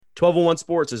1201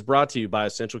 Sports is brought to you by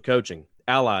Essential Coaching,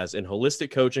 allies in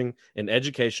holistic coaching and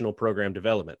educational program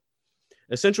development.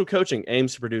 Essential Coaching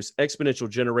aims to produce exponential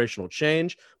generational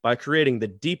change by creating the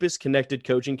deepest connected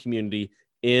coaching community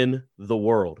in the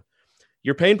world.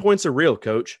 Your pain points are real,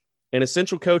 coach, and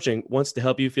Essential Coaching wants to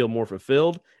help you feel more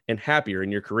fulfilled and happier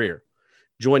in your career.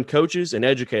 Join coaches and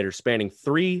educators spanning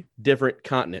 3 different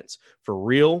continents for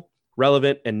real,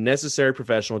 relevant, and necessary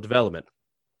professional development.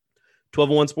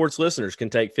 1201 Sports listeners can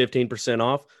take 15%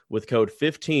 off with code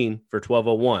 15 for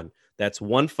 1201. That's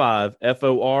 15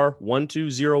 FOR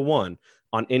 1201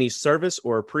 on any service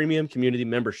or premium community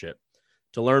membership.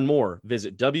 To learn more,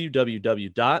 visit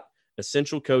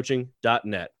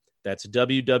www.essentialcoaching.net. That's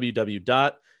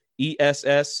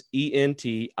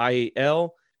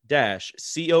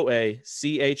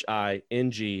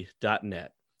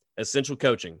www.essential-coaching.net. Essential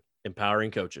Coaching,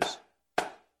 empowering coaches.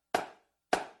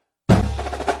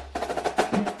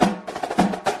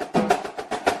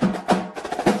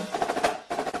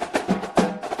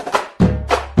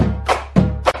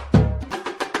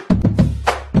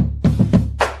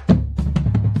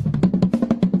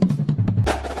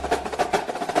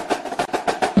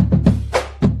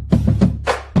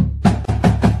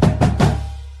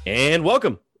 And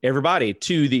welcome, everybody,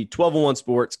 to the 1201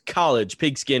 Sports College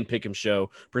Pigskin Pick'em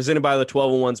Show, presented by the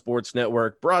 1201 Sports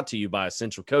Network, brought to you by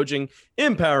Essential Coaching,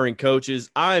 empowering coaches.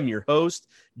 I'm your host,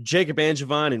 Jacob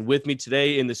Angevine, and with me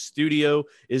today in the studio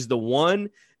is the one,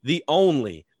 the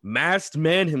only, masked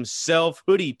man himself,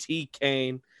 Hoodie T.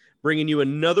 Kane, bringing you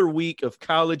another week of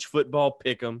college football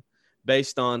pick'em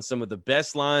based on some of the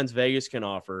best lines Vegas can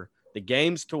offer, the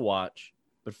games to watch.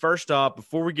 But first off,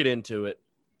 before we get into it,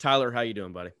 Tyler, how you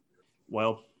doing, buddy?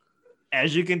 Well,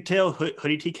 as you can tell,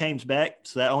 Hoodie T Kane's back,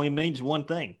 so that only means one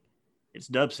thing. It's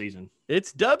dub season.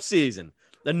 It's dub season.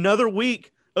 Another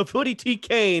week of Hoodie T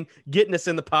Kane getting us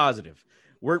in the positive.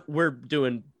 We're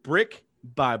doing brick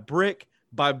by brick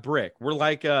by brick. We're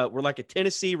like a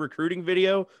Tennessee recruiting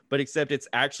video, but except it's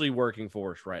actually working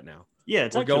for us right now. Yeah,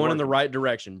 we're going in the right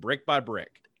direction, brick by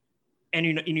brick. And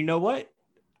you know what?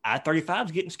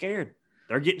 I-35's getting scared.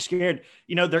 They're getting scared.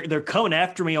 You know, they're coming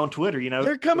after me on Twitter. You know,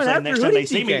 they're coming after next time they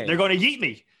see me. They're going to yeet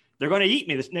me. They're going to yeet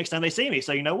me this next time they see me.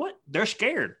 So you know what? They're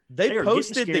scared. They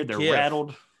posted the GIF. They're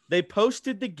rattled. They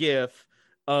posted the GIF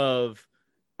of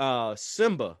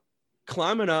Simba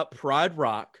climbing up Pride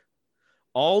Rock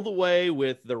all the way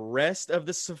with the rest of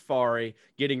the safari,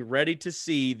 getting ready to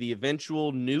see the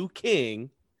eventual new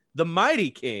king, the mighty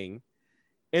king,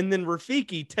 and then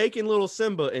Rafiki taking little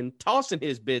Simba and tossing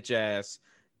his bitch ass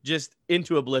just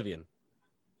into oblivion,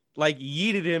 like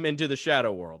yeeted him into the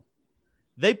shadow world.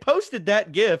 They posted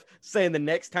that GIF saying the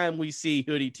next time we see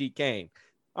Hoodie T Kane,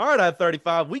 all right,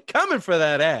 I-35, we coming for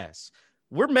that ass.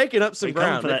 We're making up some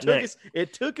ground.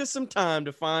 It took us some time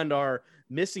to find our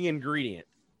missing ingredient,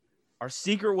 our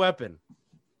secret weapon.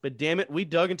 But damn it, we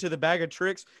dug into the bag of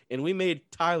tricks and we made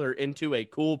Tyler into a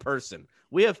cool person.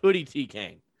 We have Hoodie T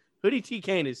Kane. Hoodie T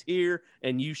Kane is here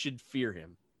and you should fear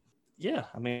him. Yeah,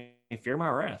 I mean, fear my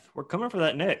wrath. We're coming for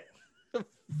that neck.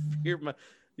 You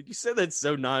said that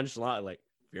so nonchalant, like,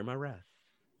 fear my wrath.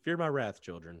 Fear my wrath,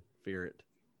 children. Fear it.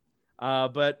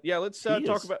 But yeah, let's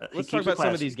talk about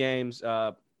some of these games.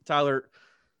 Tyler,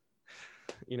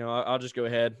 you know, I'll just go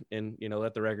ahead and, you know,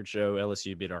 let the record show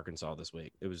LSU beat Arkansas this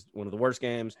week. It was one of the worst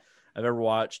games I've ever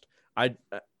watched.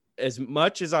 As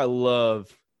much as I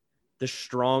love the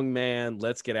strong man,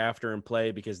 let's get after and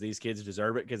play because these kids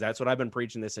deserve it, because that's what I've been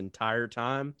preaching this entire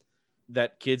time,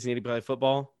 that kids need to play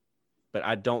football. But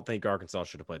I don't think Arkansas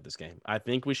should have played this game. I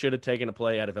think we should have taken a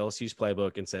play out of LSU's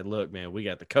playbook and said, look, man, we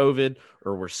got the COVID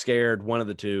or we're scared, one of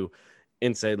the two,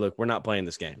 and said, look, we're not playing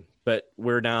this game. But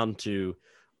we're down to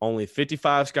only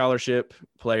 55 scholarship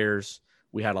players.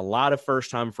 We had a lot of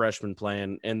first-time freshmen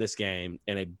playing in this game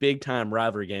and a big-time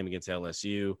rivalry game against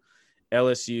LSU.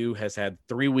 LSU has had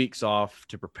 3 weeks off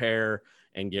to prepare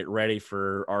and get ready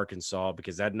for Arkansas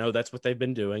because I know that's what they've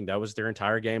been doing. That was their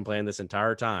entire game plan this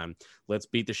entire time. Let's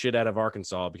beat the shit out of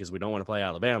Arkansas because we don't want to play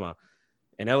Alabama.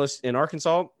 And in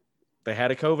Arkansas, they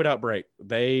had a COVID outbreak.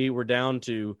 They were down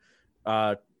to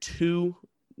 2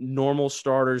 normal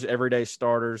starters, everyday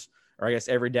starters, or I guess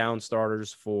every down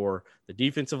starters for the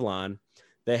defensive line.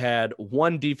 They had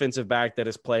 1 defensive back that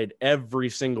has played every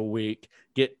single week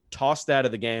get tossed out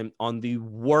of the game on the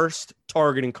worst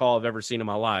targeting call I've ever seen in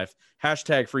my life.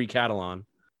 # free Catalan.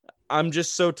 I'm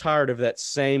just so tired of that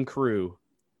same crew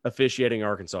officiating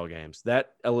Arkansas games.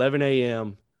 That 11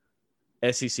 a.m.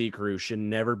 SEC crew should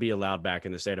never be allowed back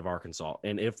in the state of Arkansas.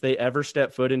 And if they ever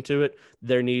step foot into it,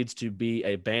 there needs to be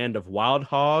a band of wild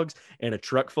hogs and a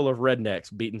truck full of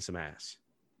rednecks beating some ass.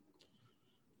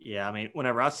 Yeah, I mean,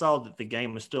 whenever I saw that the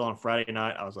game was still on Friday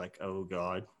night, I was like, oh,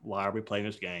 God, why are we playing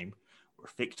this game? We're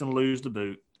fixing to lose the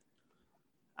boot.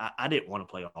 I didn't want to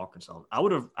play Arkansas. I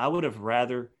would have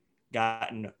rather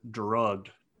gotten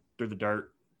drugged through the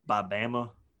dirt by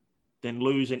Bama than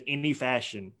lose in any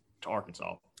fashion to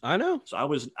Arkansas. I know. So I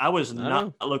was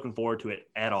not looking forward to it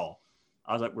at all.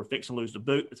 I was like, we're fixing to lose the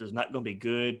boot. This is not going to be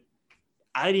good.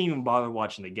 I didn't even bother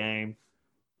watching the game.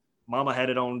 Mama had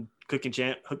it on cooking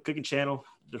channel,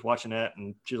 just watching that,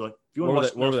 and she's like, "If you want to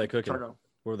watch, what were they cooking? What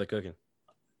were they cooking?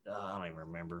 I don't even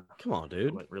remember. Come on,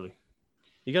 dude. Really?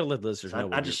 You got to let the listeners know.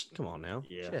 Come on now.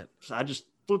 Yeah. Shit. So I just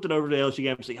flipped it over to the LSU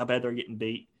game to see how bad they're getting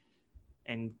beat,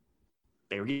 and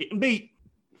they were getting beat.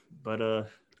 But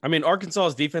I mean,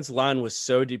 Arkansas's defensive line was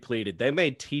so depleted. They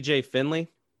made TJ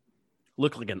Finley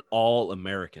look like an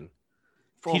All-American.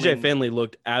 TJ Finley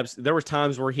looked there were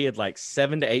times where he had like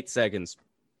 7 to 8 seconds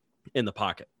in the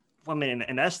pocket. I mean,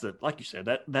 and that's like you said,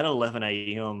 that 11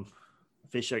 a.m.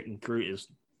 officiating crew is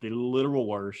the literal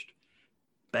worst.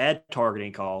 Bad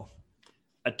targeting call.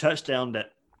 A touchdown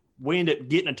that we end up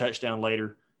getting a touchdown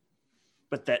later,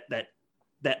 but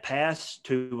that pass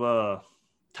to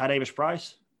Ty Davis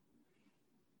Price,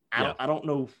 I don't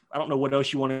know what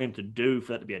else you want him to do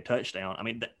for that to be a touchdown. I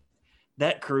mean,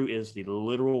 that crew is the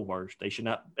literal worst. They should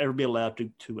not ever be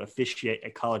allowed to officiate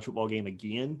a college football game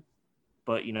again.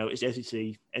 But it's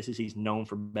SEC. SEC's known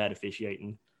for bad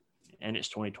officiating, and it's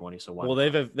 2020. So why? Well,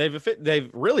 they've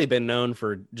really been known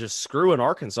for just screwing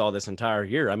Arkansas this entire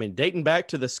year. I mean, dating back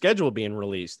to the schedule being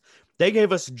released, they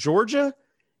gave us Georgia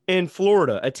and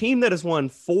Florida, a team that has won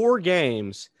 4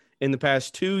 games in the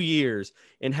past 2 years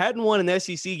and hadn't won an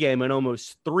SEC game in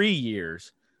almost 3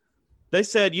 years. They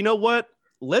said, you know what?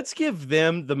 Let's give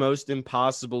them the most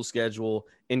impossible schedule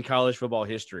in college football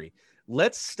history.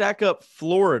 Let's stack up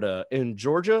Florida and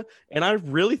Georgia. And I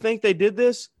really think they did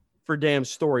this for damn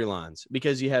storylines,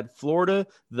 because you had Florida,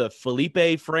 the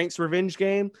Felipe Franks revenge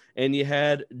game, and you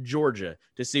had Georgia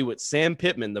to see what Sam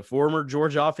Pittman, the former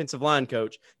Georgia offensive line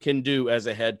coach, can do as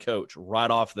a head coach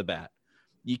right off the bat.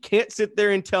 You can't sit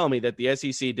there and tell me that the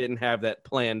SEC didn't have that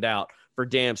planned out for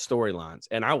damn storylines.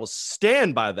 And I will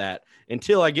stand by that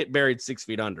until I get buried 6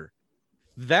 feet under.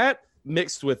 That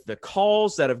mixed with the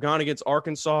calls that have gone against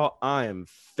Arkansas, I am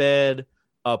fed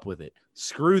up with it.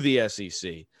 Screw the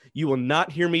SEC. You will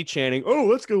not hear me chanting, oh,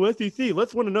 let's go SEC.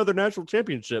 Let's win another national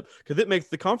championship because it makes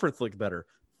the conference look better.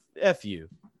 F you.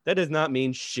 That does not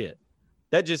mean shit.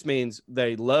 That just means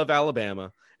they love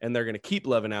Alabama, and they're going to keep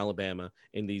loving Alabama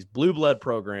in these blue blood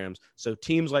programs so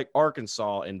teams like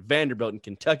Arkansas and Vanderbilt and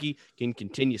Kentucky can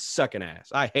continue sucking ass.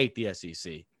 I hate the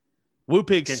SEC. Woo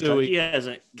Pig Suey.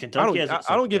 Kentucky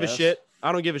I don't give a shit.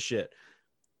 I don't give a shit.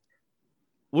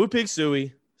 Woo Pig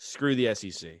Suey, screw the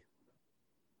SEC.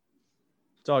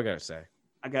 That's all I got to say.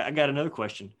 I got another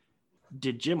question.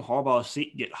 Did Jim Harbaugh's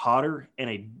seat get hotter in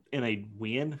a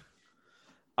win?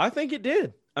 I think it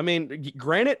did. I mean,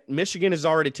 granted, Michigan is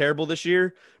already terrible this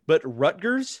year, but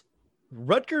Rutgers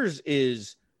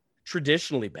is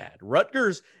traditionally bad.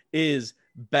 Rutgers is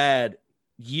bad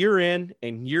year in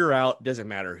and year out. Doesn't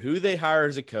matter who they hire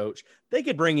as a coach. They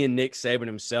could bring in Nick Saban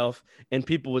himself, and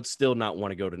people would still not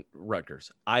want to go to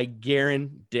Rutgers. I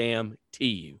guarantee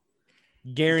you.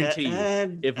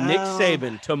 If Nick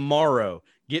Saban tomorrow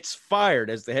gets fired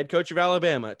as the head coach of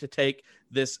Alabama to take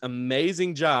this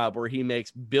amazing job where he makes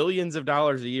billions of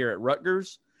dollars a year at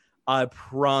Rutgers, I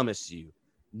promise you,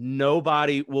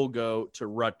 nobody will go to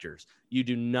Rutgers. You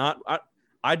do not.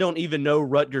 I don't even know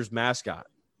Rutgers mascot.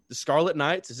 The Scarlet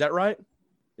Knights. Is that right?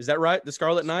 The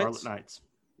Scarlet Knights? Scarlet Knights.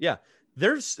 Yeah.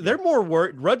 They're more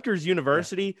worried. Rutgers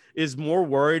University is more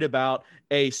worried about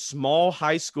a small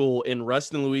high school in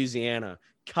Ruston, Louisiana,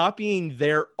 copying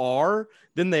their R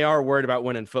than they are worried about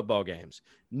winning football games.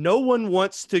 No one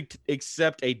wants to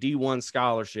accept a D1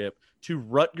 scholarship to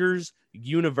Rutgers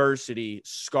University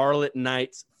Scarlet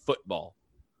Knights football.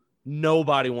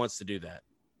 Nobody wants to do that.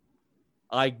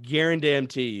 I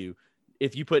guarantee you,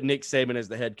 if you put Nick Saban as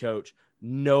the head coach,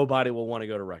 nobody will want to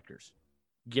go to Rutgers.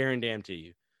 Guarantee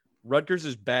you. Rutgers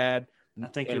is bad. I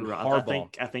think you're wrong.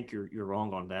 I think you're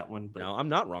wrong on that one. But no, I'm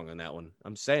not wrong on that one.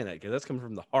 I'm saying that because that's coming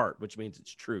from the heart, which means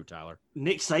it's true, Tyler.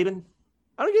 Nick Saban?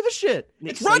 I don't give a shit.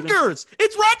 It's Rutgers.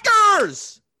 It's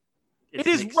Rutgers. It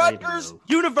is Rutgers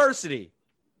University.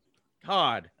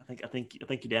 God. I think you're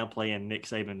downplaying Nick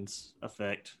Saban's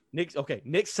effect. Nick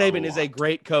Saban is a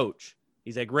great coach.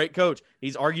 He's a great coach.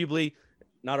 He's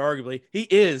he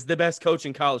is the best coach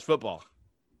in college football.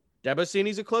 Dabo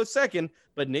Swinney's a close second,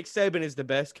 but Nick Saban is the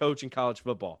best coach in college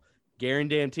football.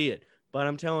 Guarantee it. But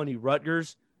I'm telling you,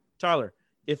 Rutgers, Tyler,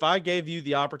 if I gave you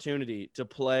the opportunity to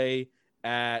play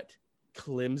at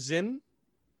Clemson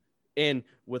And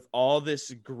with all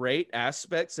this great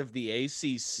aspects of the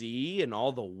ACC and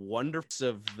all the wonders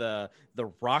of the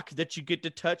rock that you get to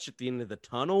touch at the end of the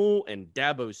tunnel and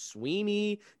Dabo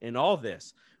Swinney and all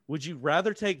this, would you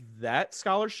rather take that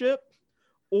scholarship,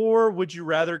 or would you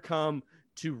rather come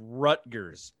to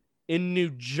Rutgers in New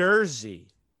Jersey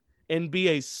and be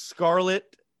a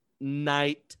Scarlet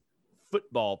Knight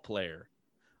football player?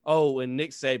 Oh, and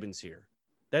Nick Saban's here.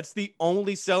 That's the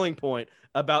only selling point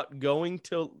about going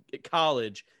to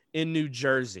college in New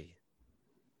Jersey.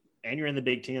 And you're in the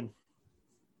Big Ten.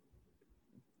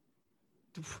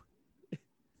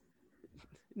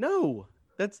 No,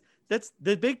 that's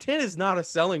the Big Ten is not a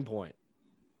selling point.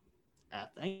 I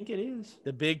think it is.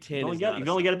 The Big Ten you've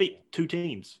only got to beat 2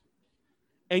 teams.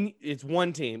 And it's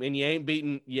one team, and you ain't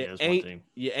beating you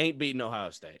ain't beating Ohio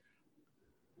State.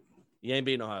 You ain't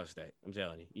beating Ohio State. I'm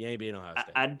telling you. You ain't beating Ohio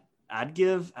State. I'd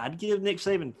give Nick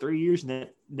Saban 3 years, and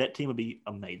that team would be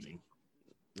amazing.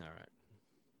 All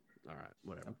right,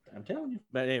 whatever. I'm telling you.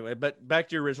 But anyway, back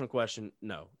to your original question.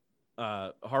 No,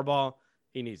 Harbaugh,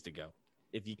 he needs to go.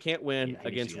 If you can't win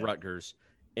against Rutgers,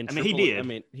 he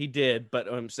did. He did.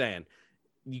 But I'm saying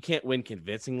you can't win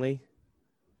convincingly.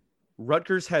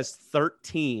 Rutgers has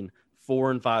 13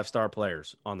 4- and 5-star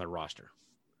players on their roster.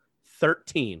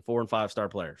 13 4- and 5-star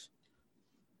players.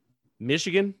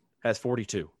 Michigan has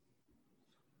 42.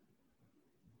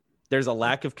 There's a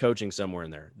lack of coaching somewhere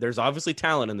in there. There's obviously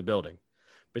talent in the building,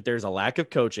 but there's a lack of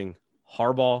coaching.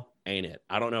 Harbaugh ain't it.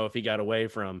 I don't know if he got away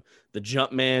from the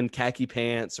jump man, khaki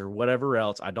pants, or whatever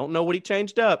else. I don't know what he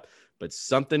changed up, but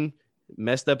something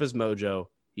messed up his mojo.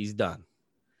 He's done.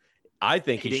 I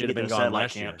think he should have been gone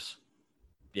last year.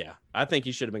 Yeah, I think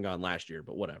he should have been gone last year,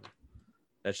 but whatever.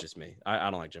 That's just me. I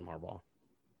don't like Jim Harbaugh.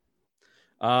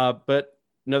 But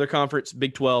another conference,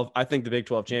 Big 12. I think the Big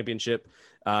 12 championship,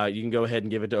 you can go ahead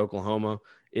and give it to Oklahoma.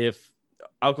 If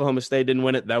Oklahoma State didn't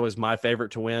win it, that was my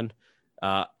favorite to win.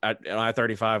 At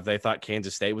I-35, they thought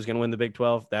Kansas State was going to win the Big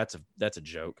 12. That's a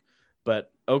joke.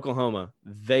 But Oklahoma,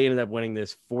 they ended up winning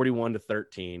this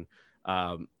 41-13.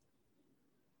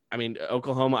 I mean,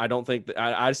 Oklahoma,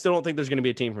 I still don't think there's going to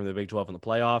be a team from the Big 12 in the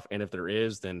playoff. And if there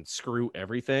is, then screw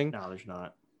everything. No, there's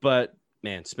not. But,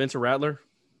 man, Spencer Rattler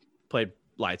played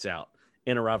lights out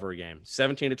in a rivalry game.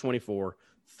 17-24,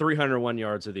 301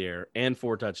 yards of the air, and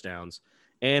 4 touchdowns,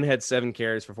 and had 7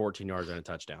 carries for 14 yards and a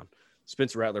touchdown.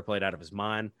 Spencer Rattler played out of his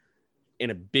mind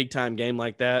in a big-time game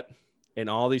like that. And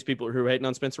all these people who were hating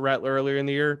on Spencer Rattler earlier in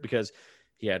the year because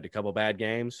he had a couple bad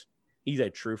games, he's a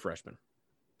true freshman.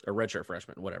 A redshirt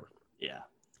freshman, whatever. Yeah.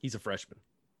 He's a freshman.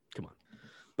 Come on.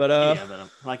 But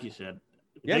like you said,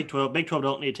 Big 12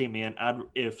 don't need a team in.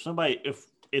 If somebody's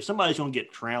going to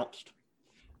get trounced,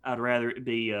 I'd rather it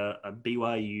be a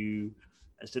BYU,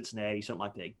 a Cincinnati, something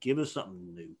like that. Give us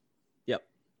something new. Yep.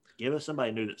 Give us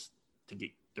somebody new that's to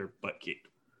get their butt kicked.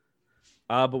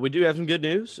 But we do have some good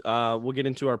news. We'll get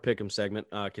into our pick'em segment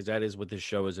because that is what this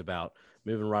show is about.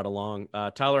 Moving right along.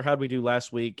 Tyler, how did we do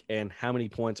last week, and how many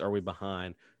points are we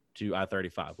behind to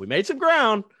I-35? We made some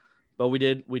ground, but we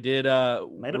did.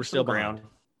 We're still behind.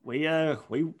 We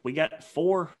got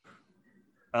 4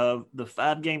 of the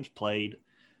 5 games played.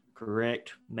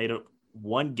 Correct. Made up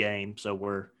 1 game, so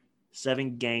we're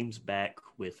 7 games back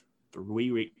with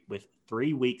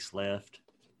 3 weeks left.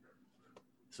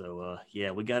 So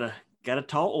we got a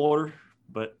tall order,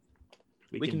 but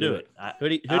we can do it.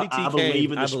 Hoodie T. I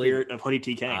believe in the spirit of Hoodie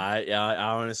T. Kane. I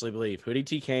honestly believe Hoodie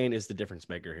T. Kane is the difference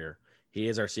maker here. He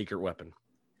is our secret weapon.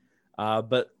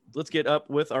 But let's get up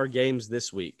with our games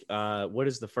this week. What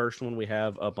is the first one we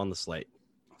have up on the slate?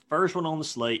 First one on the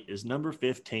slate is number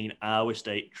 15, Iowa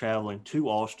State, traveling to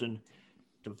Austin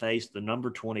to face the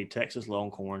number 20 Texas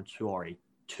Longhorns, who are a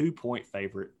 2-point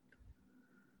favorite.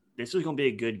 This is going to be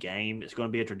a good game. It's going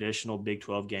to be a traditional Big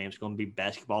 12 game. It's going to be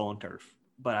basketball on turf.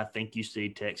 But I think you see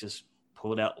Texas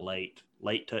pull it out late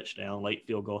touchdown, late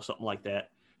field goal, something like that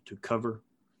to cover.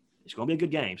 It's going to be a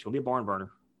good game. It's going to be a barn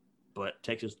burner. But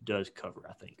Texas does cover,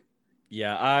 I think.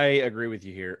 Yeah, I agree with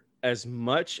you here. As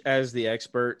much as the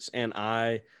experts and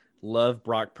I love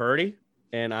Brock Purdy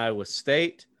and Iowa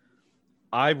State,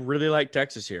 I really like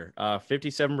Texas here.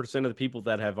 57% of the people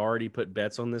that have already put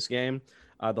bets on this game,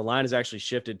 the line is actually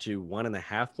shifted to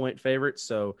 1.5-point favorites.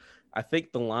 So I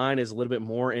think the line is a little bit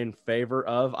more in favor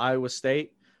of Iowa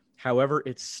State. However,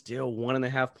 it's still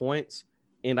 1.5 points.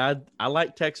 And I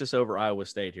like Texas over Iowa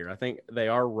State here. I think they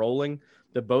are rolling.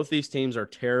 Both these teams are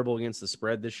terrible against the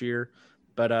spread this year.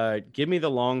 But give me the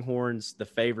Longhorns, the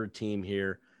favored team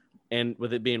here. And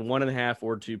with it being 1.5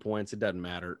 or 2 points, it doesn't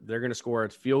matter. They're going to score a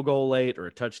field goal late or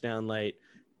a touchdown late.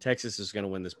 Texas is going to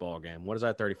win this ball game. What does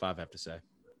I-35 have to say?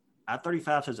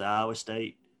 I-35 says Iowa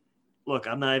State. Look,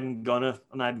 I'm not even gonna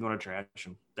trash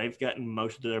them. They've gotten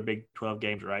most of their Big 12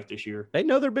 games right this year. They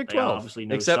know they're Big 12, they obviously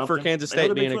know except something. for Kansas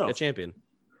State being a champion.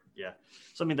 Yeah,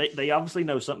 so I mean, they obviously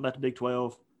know something about the Big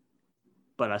 12,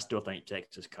 but I still think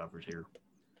Texas covers here.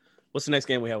 What's the next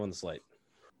game we have on the slate?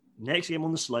 Next game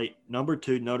on the slate, number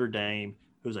 2 Notre Dame,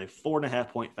 who's a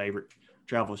 4.5-point favorite,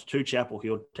 travels to Chapel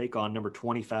Hill to take on number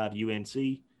 25 UNC.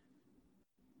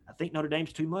 I think Notre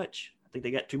Dame's too much. I think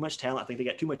they got too much talent. I think they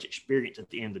got too much experience at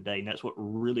the end of the day, and that's what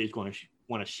really is going to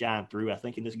want to shine through, I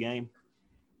think, in this game.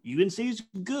 UNC is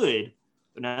good,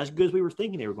 but not as good as we were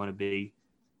thinking they were going to be.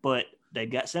 But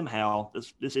they've got somehow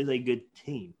this is a good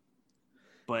team.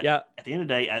 But at the end of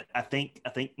the day, I think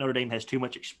Notre Dame has too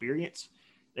much experience.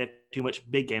 They have too much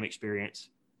big game experience,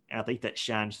 and I think that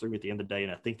shines through at the end of the day.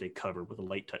 And I think they covered with a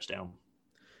late touchdown.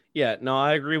 Yeah, no,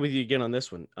 I agree with you again on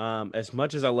this one. As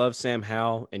much as I love Sam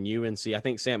Howell and UNC, I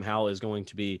think Sam Howell is going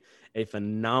to be a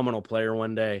phenomenal player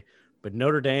one day. But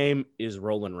Notre Dame is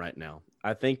rolling right now.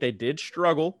 I think they did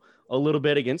struggle a little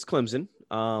bit against Clemson.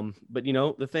 But,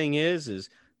 the thing is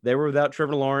they were without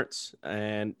Trevor Lawrence,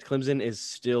 and Clemson is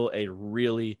still a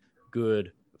really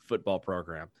good football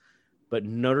program. But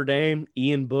Notre Dame,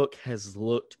 Ian Book has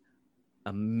looked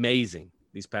amazing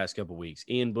these past couple weeks.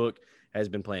 Ian Book has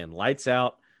been playing lights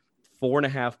out,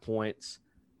 4.5 points.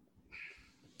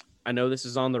 I know this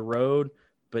is on the road,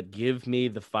 but give me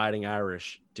the Fighting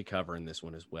Irish to cover in this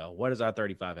one as well. What does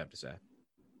I-35 have to say?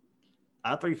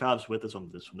 I-35 is with us on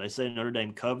this one. They say Notre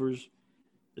Dame covers.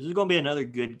 This is going to be another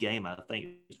good game, I think.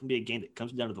 It's going to be a game that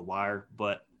comes down to the wire.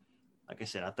 But like I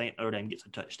said, I think Notre Dame gets a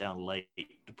touchdown late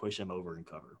to push them over and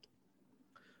cover.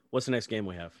 What's the next game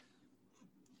we have?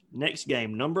 Next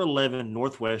game, number 11,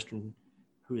 Northwestern,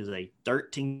 who is a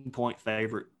 13-point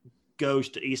favorite, goes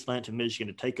to East Lansing, Michigan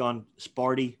to take on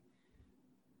Sparty.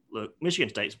 Look, Michigan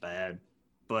State's bad,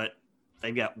 but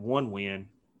they've got one win.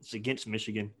 It's against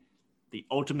Michigan. The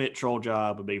ultimate troll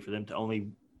job would be for them to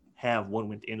only have one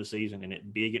win at the end of the season and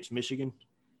it be against Michigan.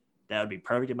 That would be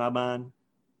perfect in my mind.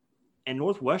 And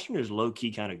Northwestern is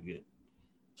low-key kind of good.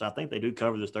 So I think they do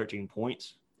cover this 13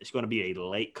 points. It's going to be a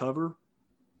late cover,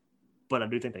 but I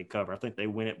do think they cover. I think they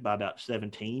win it by about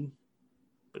 17.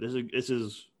 But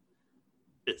it's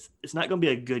not going to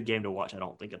be a good game to watch, I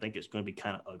don't think. I think it's going to be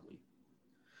kind of ugly.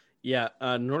 Yeah,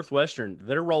 Northwestern,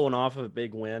 they're rolling off of a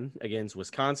big win against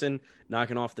Wisconsin,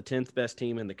 knocking off the 10th best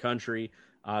team in the country.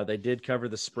 They did cover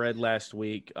the spread last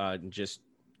week, just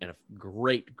in a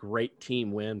great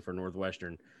team win for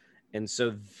Northwestern. And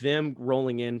so them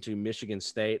rolling into Michigan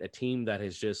State, a team that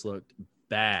has just looked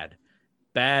bad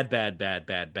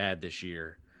this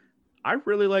year. I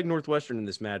really like Northwestern in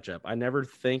this matchup. I never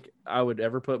think I would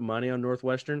ever put money on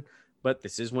Northwestern, but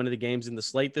this is one of the games in the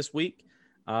slate this week.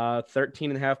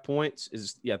 13.5 points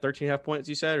is 13.5 points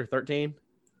you said, or 13?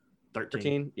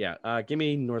 13. Yeah. Give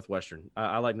me Northwestern.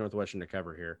 I like Northwestern to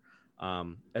cover here.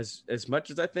 As much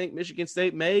as I think Michigan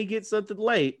State may get something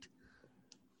late,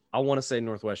 I want to say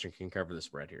Northwestern can cover the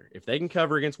spread here. If they can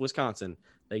cover against Wisconsin,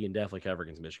 they can definitely cover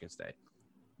against Michigan State.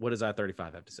 What does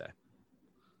I-35 have to say?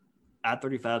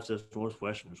 I-35 says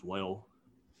Northwestern as well.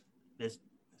 It's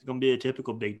going to be a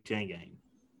typical Big Ten game.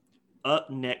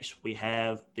 Up next, we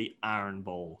have the Iron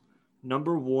Bowl.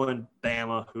 Number 1,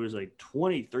 Bama, who is a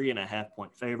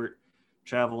 23.5-point favorite,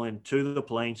 traveling to the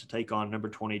Plains to take on number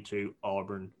 22,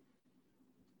 Auburn.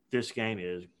 This game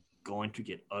is going to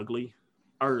get ugly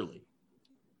early,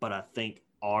 but I think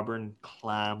Auburn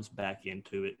climbs back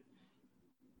into it.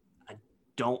 I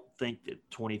don't think that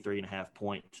 23.5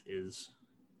 points is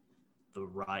the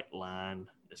right line.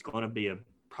 It's going to be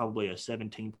probably a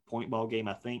 17-point ball game,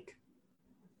 I think.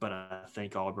 But I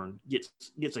think Auburn gets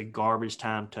a garbage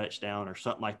time touchdown or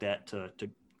something like that to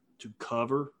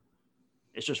cover.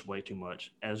 It's just way too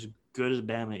much. As good as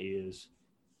Bama is,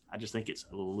 I just think it's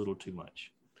a little too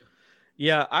much.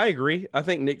 Yeah, I agree. I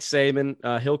think Nick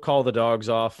Saban, he'll call the dogs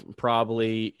off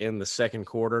probably in the second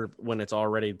quarter when it's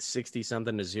already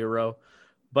 60-something to 0.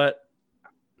 But,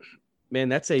 man,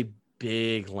 that's a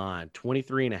big line,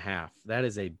 23.5. That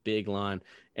is a big line.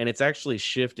 And it's actually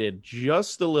shifted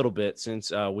just a little bit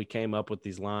since we came up with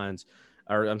these lines,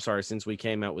 since we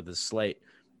came out with the slate.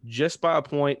 Just by a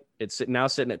point, it's now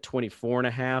sitting at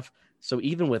 24.5. So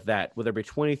even with that, whether it be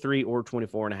 23 or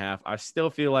 24.5, I still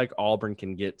feel like Auburn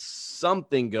can get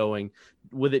something going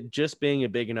with it just being a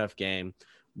big enough game.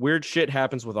 Weird shit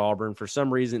happens with Auburn. For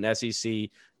some reason, SEC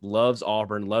loves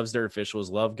Auburn, loves their officials,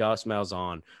 love Gus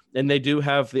Malzahn. And they do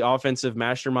have the offensive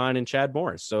mastermind in Chad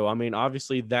Morris. So, I mean,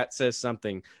 obviously that says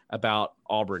something about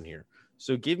Auburn here.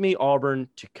 So give me Auburn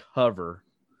to cover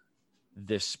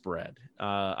this spread.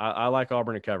 I like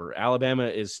Auburn to cover. Alabama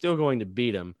is still going to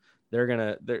beat them. They're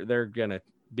gonna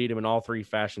beat them in all three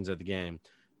fashions of the game.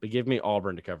 But give me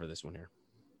Auburn to cover this one here.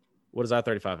 What does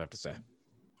I-35 have to say?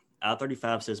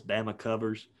 I-35 says Bama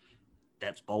covers.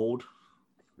 That's bold.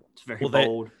 It's very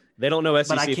bold. They don't know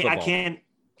SEC football.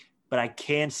 I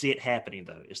can see it happening,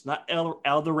 though. It's not out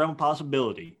of the realm of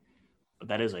possibility, but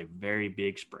that is a very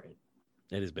big spread.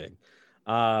 It is big.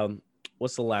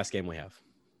 What's the last game we have?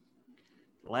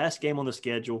 Last game on the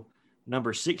schedule,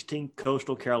 number 16,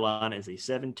 Coastal Carolina is a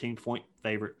 17-point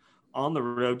favorite on the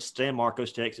road to San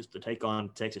Marcos, Texas, to take on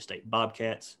Texas State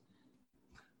Bobcats.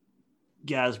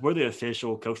 Guys, we're the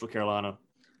official Coastal Carolina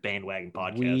bandwagon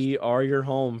podcast. We are your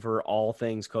home for all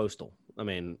things Coastal. I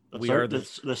mean, the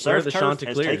surf turf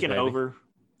has taken over.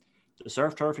 The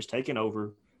surf turf has taken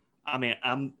over. I mean,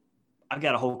 I've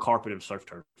got a whole carpet of surf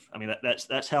turf. I mean,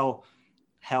 that's how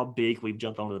big we've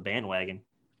jumped onto the bandwagon.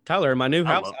 Tyler, in my new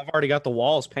house, I've already got the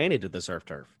walls painted to the surf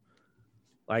turf.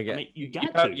 Like, I mean,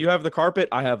 you have the carpet.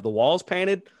 I have the walls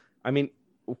painted. I mean,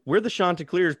 we're the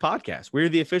Chanticleers podcast. We're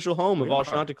the official home of all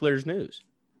Chanticleers news.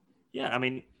 Yeah, I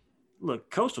mean, look,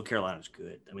 Coastal Carolina's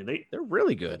good. I mean, they're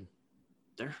really good.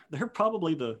 They're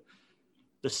probably the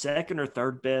second or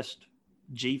third best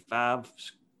G5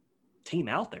 team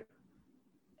out there.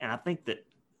 And I think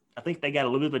they got a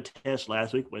little bit of a test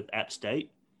last week with App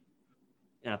State.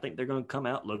 And I think they're going to come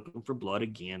out looking for blood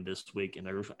again this week, and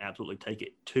they're going to absolutely take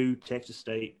it to Texas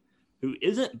State, who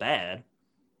isn't bad,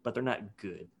 but they're not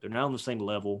good. They're not on the same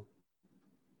level.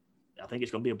 I think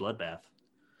it's going to be a bloodbath.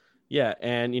 Yeah,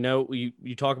 and,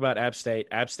 you talk about App State.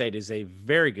 App State is a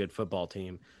very good football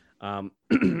team,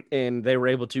 and they were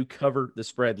able to cover the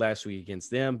spread last week against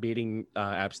them, beating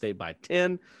App State by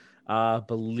 10.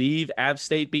 Believe App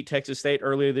State beat Texas State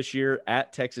earlier this year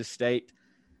at Texas State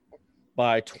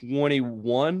by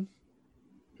 21,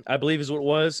 I believe is what it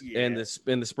was. Yeah. And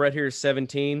the spread here is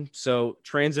 17. So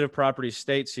transitive property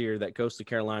states here that Coastal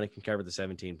Carolina can cover the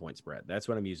 17-point spread. That's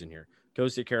what I'm using here.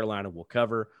 Coastal Carolina will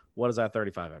cover. What does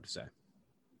I-35 have to say?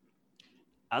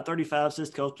 I-35 says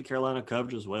Coastal Carolina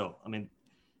covers as well. I mean,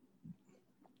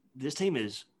 this team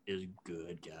is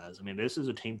good, guys. I mean, this is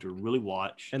a team to really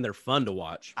watch. And they're fun to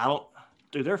watch.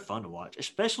 They're fun to watch,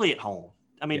 especially at home.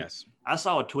 I mean, yes. I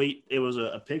saw a tweet. It was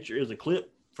a picture. It was a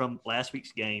clip from last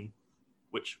week's game,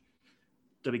 which,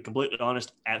 to be completely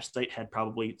honest, App State had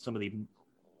probably some of the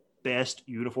best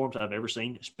uniforms I've ever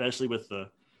seen, especially with the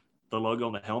logo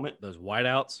on the helmet. Those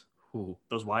whiteouts. Ooh.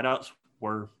 Those whiteouts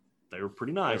were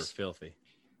pretty nice. They were filthy.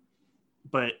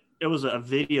 But it was a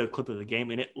video clip of the game,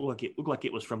 and it looked like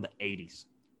it was from the 80s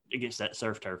against that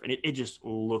surf turf, and it just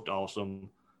looked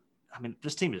awesome. I mean,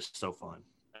 this team is so fun.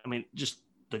 I mean, just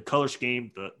the color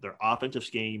scheme, their offensive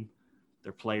scheme,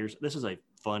 their players. This is a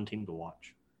fun team to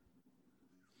watch.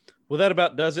 Well, that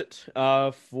about does it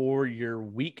for your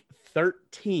Week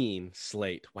 13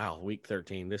 slate. Wow, Week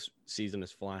 13. This season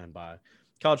is flying by.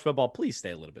 College football, please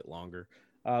stay a little bit longer.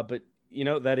 But,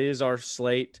 that is our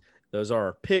slate. Those are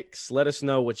our picks. Let us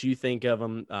know what you think of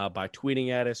them by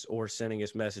tweeting at us or sending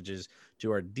us messages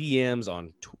to our DMs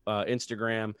on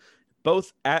Instagram,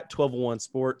 both at 1201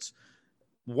 Sports.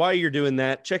 While you're doing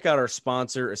that, check out our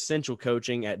sponsor, Essential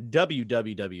Coaching, at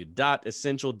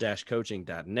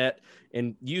www.essential-coaching.net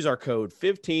and use our code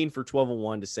 15 for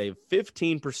 1201 to save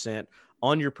 15%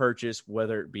 on your purchase,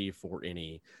 whether it be for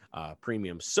any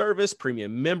premium service,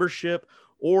 premium membership,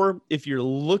 or if you're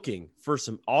looking for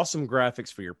some awesome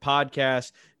graphics for your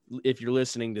podcast. If you're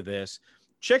listening to this,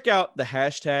 check out the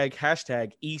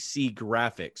hashtag EC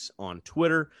Graphics on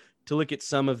Twitter to look at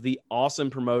some of the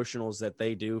awesome promotionals that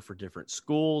they do for different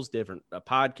schools, different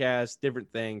podcasts,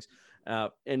 different things.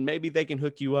 And maybe they can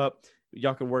hook you up.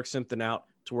 Y'all can work something out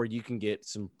to where you can get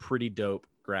some pretty dope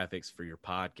graphics for your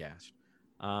podcast.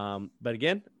 But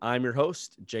again, I'm your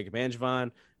host, Jacob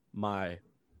Angevine, my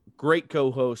great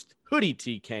co-host, Hoodie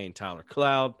T. Kane, Tyler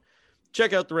Cloud.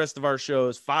 Check out the rest of our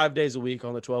shows 5 days a week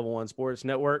on the 1201 Sports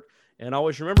Network. And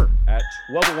always remember, at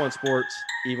 1201 Sports,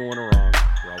 even when we're wrong,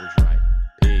 we're always right.